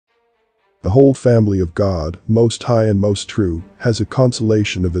The whole family of God, most high and most true, has a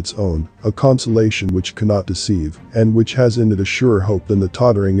consolation of its own, a consolation which cannot deceive, and which has in it a surer hope than the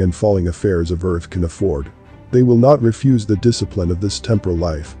tottering and falling affairs of earth can afford. They will not refuse the discipline of this temporal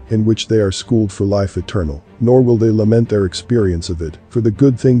life, in which they are schooled for life eternal, nor will they lament their experience of it, for the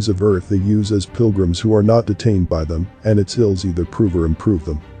good things of earth they use as pilgrims who are not detained by them, and its ills either prove or improve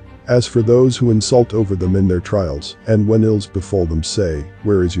them. As for those who insult over them in their trials, and when ills befall them say,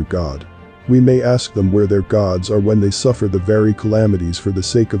 "Where is your God?" we may ask them where their gods are when they suffer the very calamities for the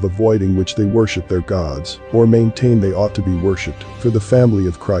sake of avoiding which they worship their gods, or maintain they ought to be worshipped, for the family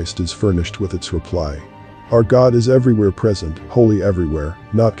of Christ is furnished with its reply. Our God is everywhere present, wholly everywhere,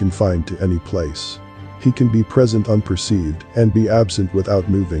 not confined to any place. He can be present unperceived, and be absent without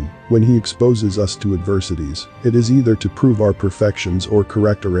moving. When he exposes us to adversities, it is either to prove our perfections or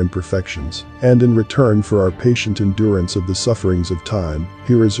correct our imperfections, and in return for our patient endurance of the sufferings of time,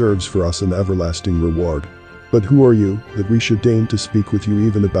 he reserves for us an everlasting reward. But who are you, that we should deign to speak with you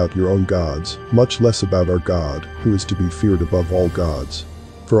even about your own gods, much less about our God, who is to be feared above all gods?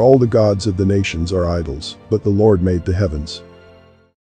 For all the gods of the nations are idols, but the Lord made the heavens.